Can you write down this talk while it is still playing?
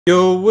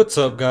Yo, what's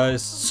up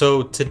guys?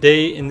 So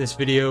today in this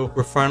video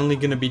we're finally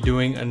going to be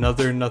doing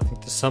another nothing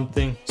to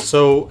something.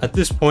 So at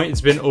this point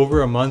it's been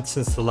over a month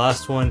since the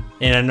last one,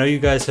 and I know you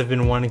guys have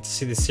been wanting to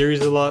see the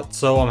series a lot,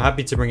 so I'm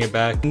happy to bring it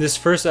back. In this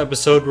first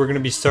episode we're going to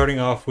be starting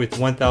off with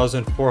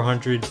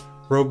 1,400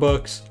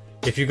 Robux.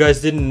 If you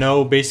guys didn't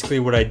know, basically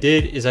what I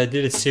did is I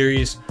did a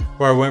series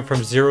where I went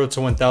from 0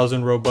 to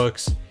 1,000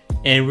 Robux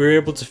and we were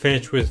able to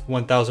finish with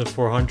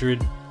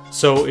 1,400.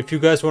 So if you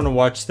guys want to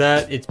watch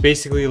that, it's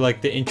basically like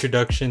the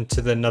introduction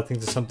to the Nothing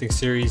to Something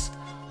series.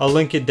 I'll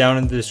link it down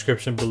in the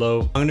description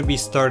below. I'm going to be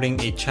starting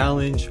a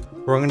challenge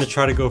where I'm going to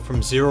try to go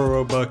from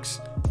 0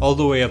 Robux all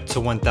the way up to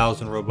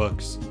 1,000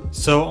 Robux.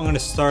 So I'm going to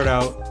start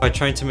out by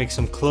trying to make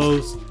some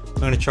clothes.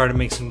 I'm going to try to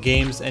make some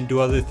games and do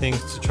other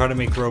things to try to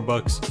make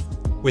Robux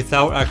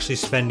without actually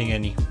spending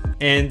any.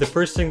 And the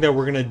first thing that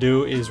we're going to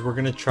do is we're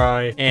going to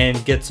try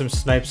and get some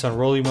snipes on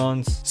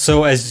Rollymons.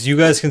 So as you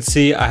guys can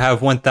see, I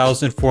have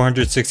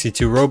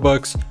 1,462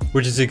 Robux,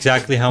 which is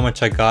exactly how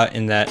much I got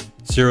in that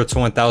 0 to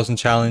 1,000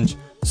 challenge.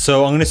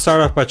 So I'm going to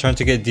start off by trying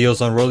to get deals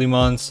on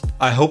Rollymons.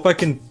 I hope I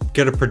can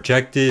get a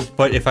projected,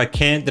 but if I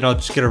can't, then I'll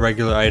just get a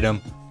regular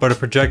item. But a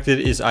projected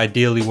is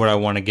ideally what I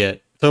want to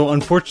get. So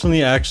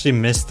unfortunately I actually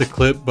missed the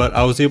clip, but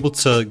I was able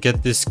to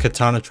get this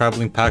katana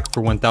traveling pack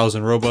for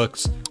 1,000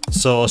 Robux.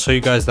 So I'll show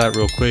you guys that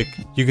real quick.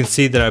 You can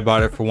see that I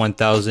bought it for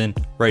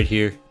 1,000 right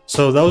here.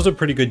 So that was a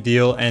pretty good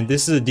deal, and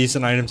this is a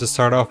decent item to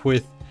start off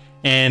with.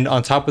 And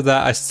on top of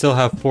that, I still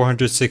have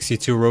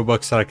 462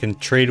 Robux that I can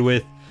trade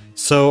with.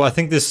 So I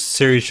think this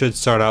series should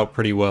start out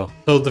pretty well.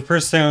 So the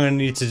first thing I'm going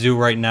to need to do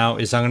right now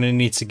is I'm going to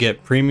need to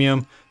get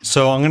premium.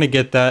 So I'm going to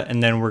get that,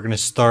 and then we're going to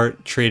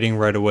start trading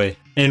right away.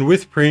 And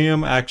with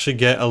premium, I actually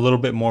get a little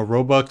bit more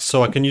Robux,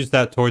 so I can use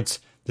that towards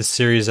the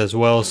series as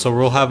well. So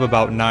we'll have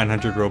about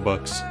 900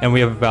 Robux, and we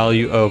have a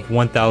value of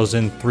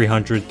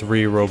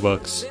 1,303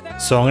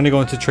 Robux. So I'm going to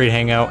go into Trade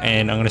Hangout,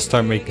 and I'm going to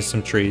start making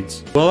some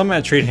trades. While I'm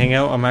at Trade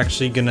Hangout, I'm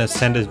actually going to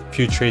send a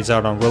few trades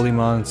out on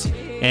Rollymons.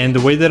 And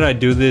the way that I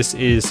do this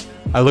is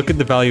I look at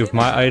the value of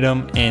my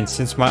item, and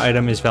since my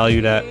item is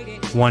valued at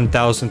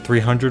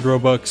 1,300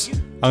 Robux,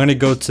 I'm going to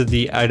go to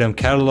the item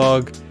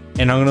catalog,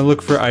 and I'm going to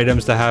look for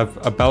items that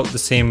have about the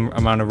same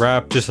amount of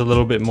wrap, just a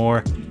little bit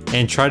more,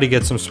 and try to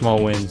get some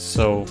small wins.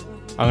 So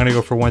I'm going to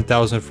go for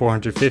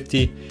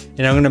 1,450,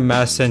 and I'm going to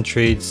mass send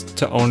trades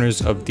to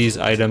owners of these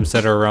items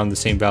that are around the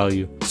same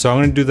value. So I'm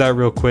going to do that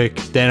real quick,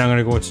 then I'm going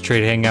to go into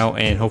Trade Hangout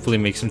and hopefully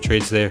make some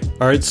trades there.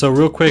 Alright, so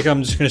real quick,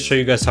 I'm just going to show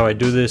you guys how I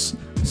do this.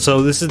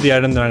 So this is the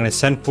item that I'm going to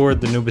send for,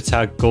 the Noob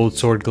Attack Gold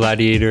Sword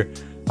Gladiator.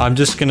 I'm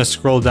just going to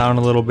scroll down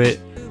a little bit,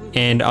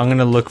 and I'm going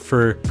to look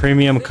for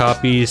premium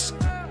copies,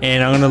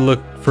 and I'm going to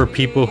look for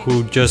people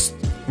who just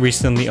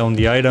recently owned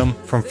the item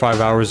from 5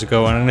 hours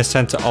ago, and I'm going to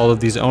send to all of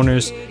these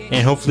owners,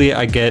 and hopefully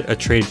I get a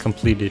trade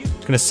completed. I'm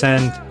going to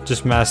send,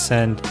 just mass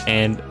send,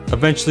 and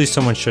eventually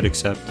someone should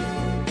accept.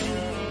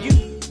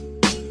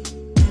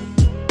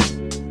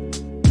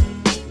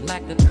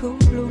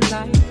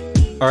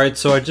 Alright,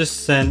 so I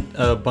just sent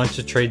a bunch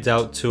of trades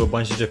out to a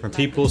bunch of different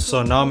people.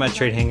 So now I'm at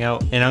Trade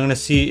Hangout, and I'm going to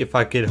see if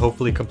I could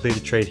hopefully complete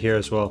a trade here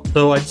as well.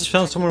 So I just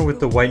found someone with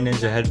the white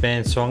ninja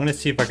headband, so I'm going to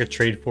see if I could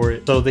trade for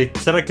it. So they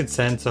said I could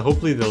send, so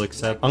hopefully they'll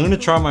accept. I'm going to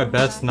try my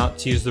best not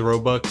to use the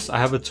Robux. I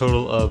have a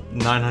total of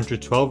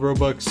 912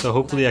 Robux, so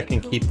hopefully I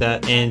can keep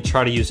that and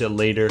try to use it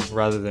later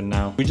rather than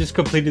now. We just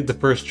completed the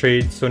first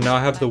trade, so now I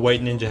have the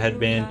white ninja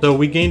headband. So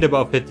we gained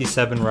about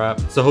 57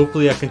 wrap, so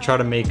hopefully I can try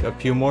to make a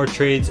few more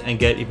trades and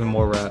get even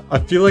more wrap.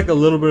 I feel like a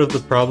little bit of the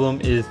problem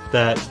is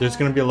that there's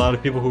going to be a lot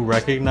of people who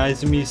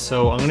recognize me,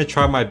 so I'm going to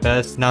try my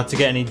best not to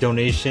get any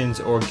donations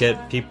or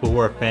get people who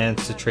are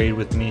fans to trade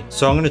with me.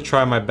 So I'm going to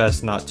try my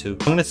best not to.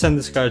 I'm going to send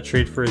this guy a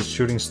trade for his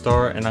shooting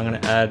star, and I'm going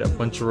to add a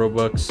bunch of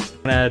Robux.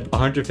 I'm going to add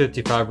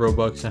 155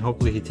 Robux, and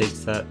hopefully he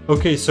takes that.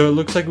 Okay, so it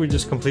looks like we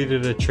just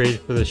completed a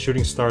trade for the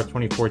shooting star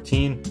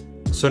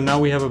 2014. So now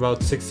we have about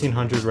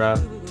 1,600 wrap,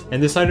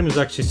 and this item is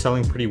actually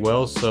selling pretty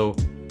well, so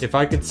if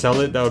I could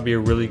sell it, that would be a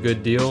really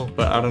good deal,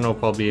 but I don't know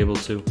if I'll be able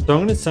to. So I'm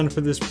going to send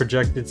for this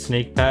projected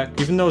snake pack.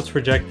 Even though it's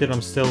projected,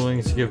 I'm still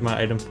willing to give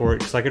my item for it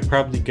because I could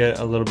probably get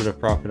a little bit of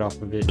profit off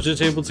of it. I was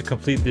just able to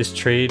complete this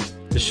trade,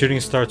 the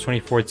shooting star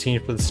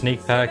 2014 for the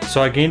snake pack.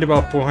 So I gained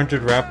about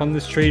 400 wrap on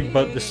this trade,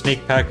 but the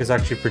snake pack is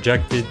actually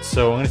projected.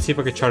 So I'm going to see if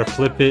I could try to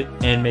flip it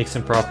and make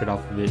some profit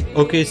off of it.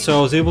 Okay, so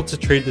I was able to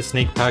trade the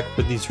snake pack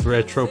for these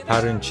retro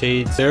pattern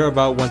shades. They're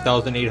about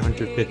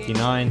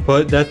 1,859,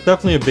 but that's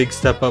definitely a big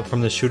step up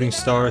from the shooting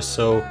star.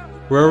 So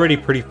we're already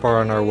pretty far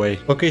on our way.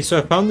 Okay, so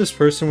I found this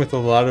person with a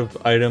lot of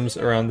items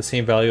around the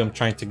same value I'm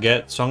trying to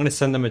get, so I'm going to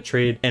send them a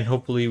trade and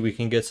hopefully we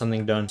can get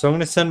something done. So I'm going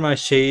to send my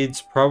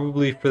shades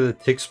probably for the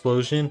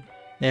T-Explosion,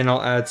 and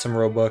I'll add some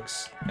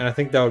Robux, and I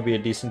think that would be a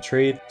decent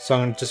trade, so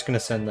I'm just going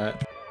to send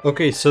that.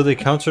 Okay, so they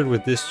countered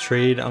with this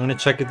trade. I'm going to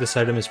check if this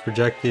item is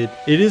projected.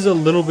 It is a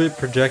little bit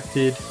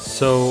projected,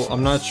 so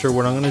I'm not sure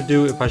what I'm going to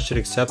do, if I should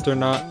accept or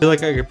not. I feel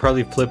like I could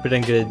probably flip it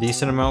and get a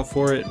decent amount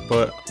for it,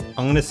 but I'm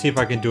I'm gonna see if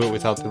I can do it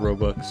without the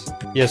Robux.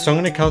 Yeah, so I'm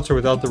gonna counter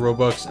without the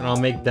Robux, and I'll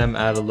make them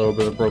add a little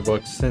bit of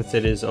Robux since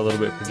it is a little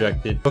bit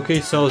projected.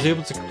 Okay, so I was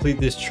able to complete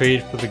this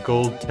trade for the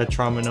gold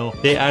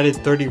tetromino. They added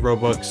 30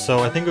 Robux, so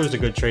I think it was a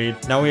good trade.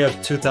 Now we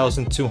have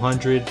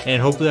 2,200,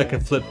 and hopefully I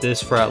can flip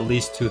this for at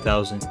least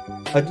 2,000.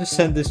 I just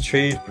sent this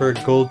trade for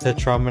gold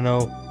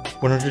tetromino,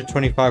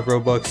 125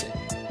 Robux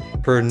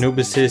for noob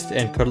assist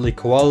and cuddly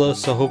koala,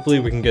 so hopefully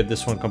we can get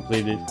this one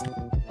completed.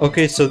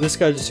 Okay, so this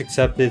guy just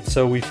accepted,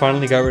 so we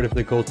finally got rid of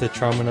the gold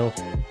tetromino.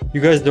 You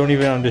guys don't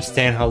even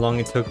understand how long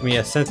it took me.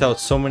 I sent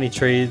out so many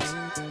trades.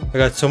 I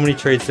got so many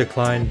trades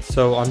declined,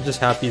 so I'm just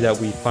happy that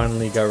we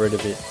finally got rid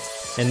of it.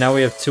 And now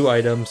we have 2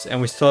 items, and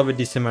we still have a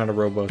decent amount of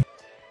Robux.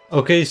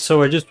 Okay,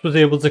 so I just was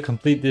able to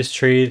complete this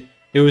trade.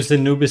 It was the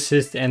noob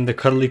assist and the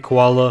cuddly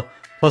koala.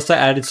 Plus I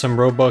added some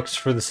Robux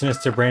for the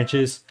sinister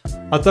branches.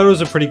 I thought it was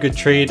a pretty good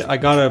trade. I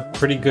got a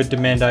pretty good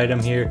demand item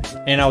here,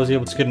 and I was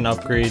able to get an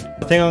upgrade.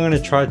 I think I'm going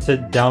to try to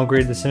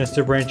downgrade the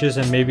sinister branches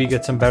and maybe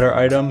get some better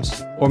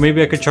items. Or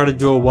maybe I could try to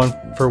do a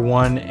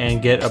 1-for-1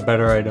 and get a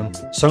better item.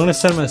 So I'm going to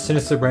send my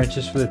sinister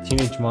branches for the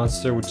teenage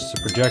monster, which is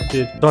a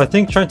projected. So I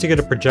think trying to get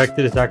a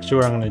projected is actually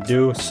what I'm going to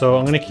do. So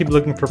I'm going to keep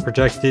looking for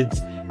projecteds,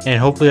 and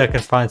hopefully I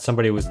can find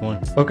somebody with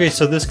one. Okay,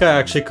 so this guy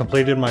actually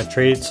completed my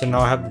trade, so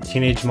now I have the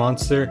teenage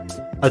monster.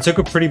 I took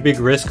a pretty big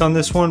risk on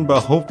this one,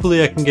 but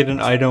hopefully I can get an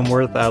item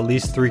worth at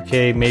least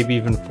 3k, maybe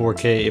even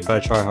 4k if I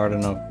try hard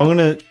enough. I'm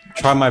gonna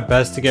try my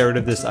best to get rid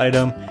of this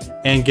item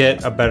and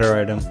get a better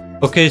item.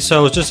 Okay, so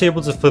I was just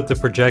able to flip the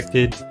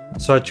projected,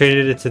 so I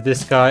traded it to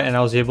this guy, and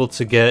I was able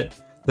to get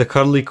the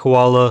cuddly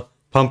koala,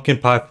 pumpkin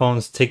pie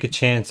phones, take a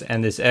chance,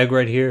 and this egg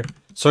right here.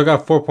 So I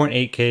got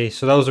 4.8k,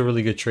 so that was a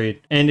really good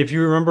trade. And if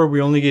you remember, we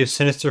only gave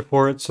Sinister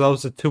for it, so that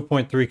was a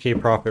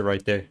 2.3k profit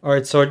right there.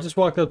 Alright, so I just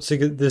walked up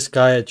to this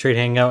guy at Trade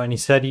Hangout, and he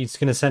said he's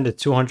going to send a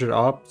 200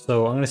 op,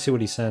 so I'm going to see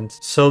what he sends.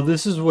 So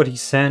this is what he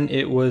sent.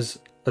 It was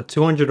a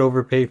 200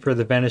 overpay for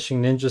the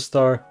Vanishing Ninja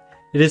Star.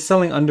 It is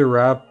selling under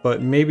wrap,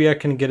 but maybe I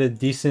can get a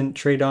decent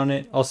trade on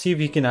it. I'll see if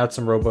he can add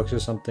some Robux or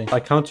something. I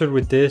countered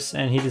with this,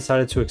 and he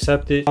decided to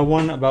accept it. I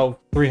won about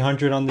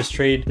 300 on this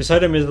trade. This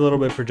item is a little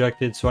bit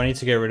projected, so I need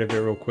to get rid of it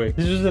real quick.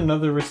 This was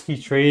another risky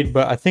trade,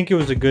 but I think it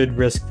was a good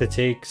risk to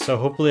take, so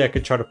hopefully I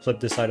could try to flip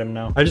this item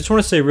now. I just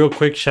want to say real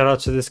quick, shout out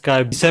to this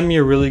guy. He sent me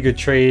a really good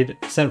trade.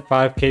 Sent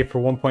 5k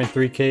for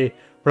 1.3k.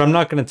 But I'm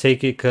not going to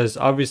take it because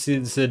obviously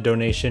this is a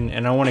donation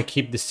and I want to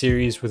keep the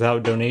series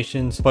without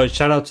donations. But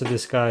shout out to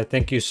this guy.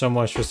 Thank you so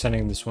much for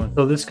sending this one.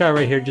 So this guy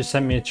right here just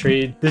sent me a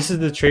trade. This is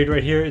the trade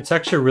right here. It's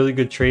actually a really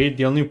good trade.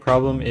 The only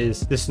problem is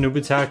this noob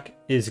attack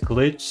is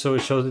glitched, so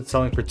it shows it's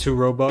selling for 2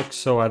 Robux,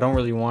 so I don't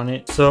really want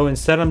it. So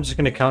instead I'm just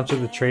going to counter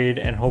the trade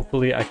and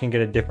hopefully I can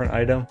get a different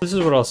item. This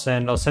is what I'll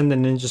send. I'll send the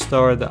Ninja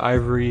Star, the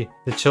Ivory,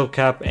 the Chill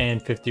Cap,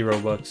 and 50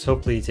 Robux.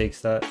 Hopefully he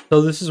takes that.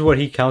 So this is what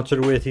he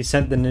countered with. He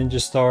sent the Ninja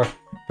Star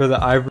for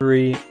the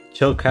Ivory,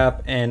 Chill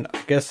Cap, and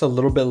I guess a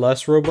little bit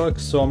less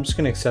Robux, so I'm just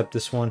gonna accept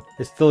this one.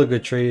 It's still a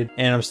good trade,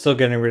 and I'm still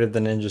getting rid of the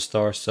Ninja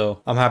Star,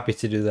 so I'm happy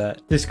to do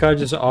that. This guy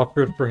just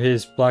offered for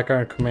his Black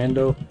Iron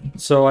Commando,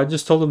 so I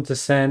just told him to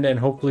send, and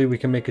hopefully we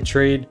can make a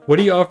trade. What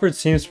he offered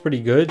seems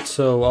pretty good,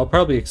 so I'll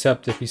probably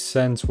accept if he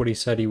sends what he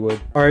said he would.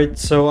 Alright,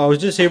 so I was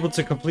just able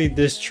to complete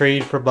this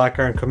trade for Black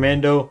Iron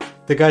Commando.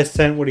 The guy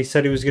sent what he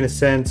said he was gonna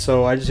send,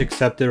 so I just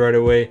accepted right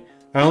away.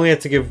 I only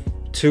had to give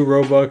 2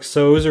 Robux,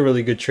 so it was a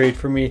really good trade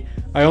for me.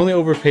 I only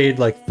overpaid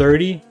like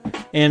 30,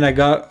 and I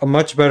got a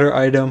much better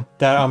item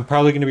that I'm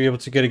probably going to be able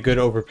to get a good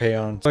overpay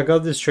on. So I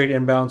got this trade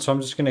inbound, so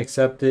I'm just going to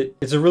accept it.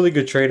 It's a really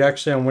good trade.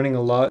 Actually, I'm winning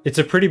a lot. It's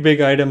a pretty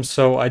big item,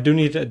 so I do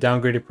need to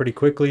downgrade it pretty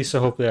quickly,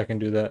 so hopefully I can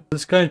do that.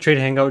 This guy in Trade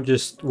Hangout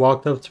just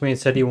walked up to me and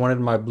said he wanted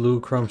my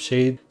blue chrome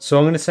shade, so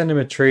I'm going to send him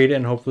a trade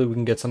and hopefully we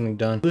can get something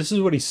done. This is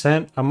what he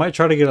sent. I might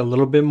try to get a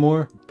little bit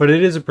more, but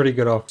it is a pretty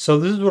good offer. So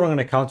this is what I'm going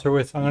to counter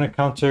with. I'm going to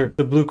counter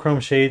the blue chrome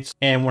shades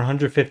and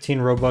 115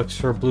 Robux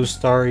for blue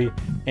starry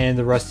and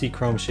the rusty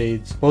chrome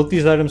shades. Both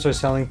these items are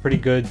selling pretty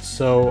good,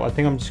 so I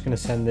think I'm just going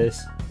to send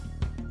this.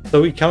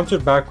 So he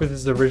countered back with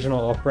his original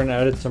offer and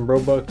added some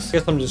Robux. I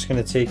guess I'm just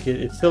going to take it.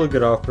 It's still a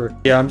good offer.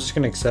 Yeah, I'm just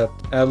going to accept.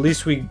 At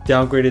least we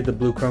downgraded the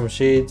blue chrome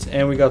shades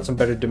and we got some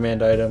better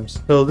demand items.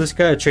 So this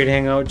guy at Trade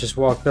Hangout just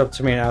walked up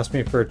to me and asked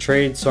me for a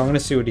trade, so I'm going to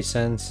see what he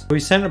sends. So he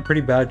sent a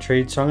pretty bad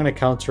trade, so I'm going to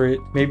counter it.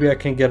 Maybe I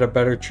can get a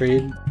better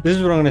trade. This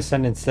is what I'm going to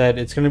send instead.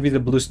 It's going to be the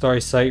blue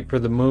starry sight for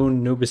the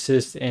moon, noob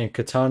assist, and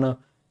katana.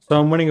 So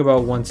I'm winning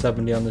about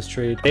 170 on this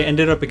trade. They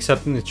ended up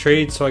accepting the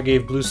trade, so I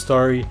gave blue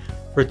starry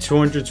for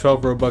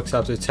 212 Robux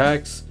after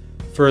tax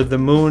for the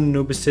moon,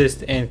 noob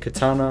assist, and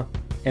katana.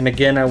 And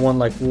again, I won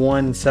like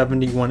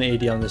 170,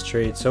 180 on this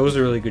trade, so it was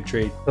a really good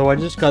trade. So I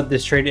just got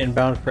this trade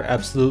inbound for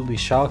absolutely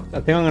shocked.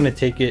 I think I'm going to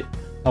take it.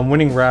 I'm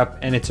winning wrap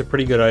and it's a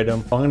pretty good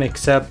item. I'm going to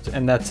accept,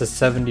 and that's a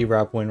 70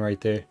 wrap win right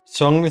there.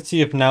 So I'm going to see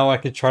if now I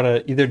could try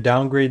to either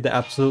downgrade the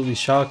absolutely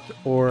shocked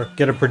or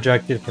get a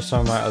projected for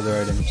some of my other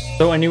items.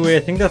 So anyway, I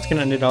think that's going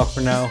to end it off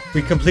for now.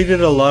 We completed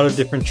a lot of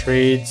different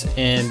trades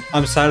and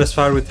I'm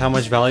satisfied with how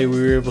much value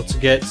we were able to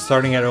get,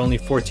 starting at only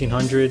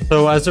 1400.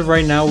 So as of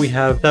right now, we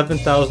have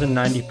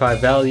 7,095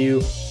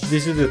 value.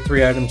 these are the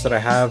 3 items that I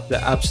have: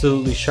 the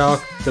Absolutely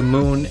Shock, the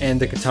Moon, and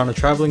the Katana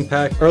Traveling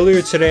Pack.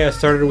 Earlier today I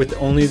started with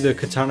only the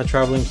Katana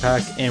Traveling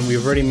Pack and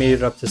we've already made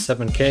it up to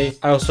 7k.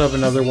 I also have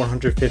another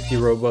 150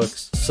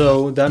 Robux,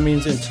 so that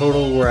means in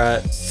total we're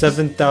at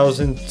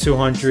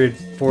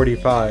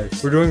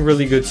 7,245. We're doing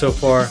really good so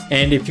far,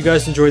 and if you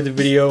guys enjoyed the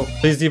video,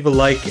 please leave a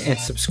like and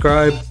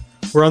subscribe.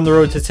 We're on the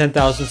road to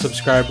 10,000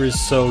 subscribers,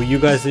 so you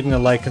guys leaving a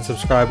like and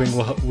subscribing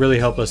will really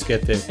help us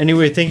get there.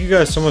 Anyway, thank you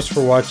guys so much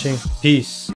for watching. Peace.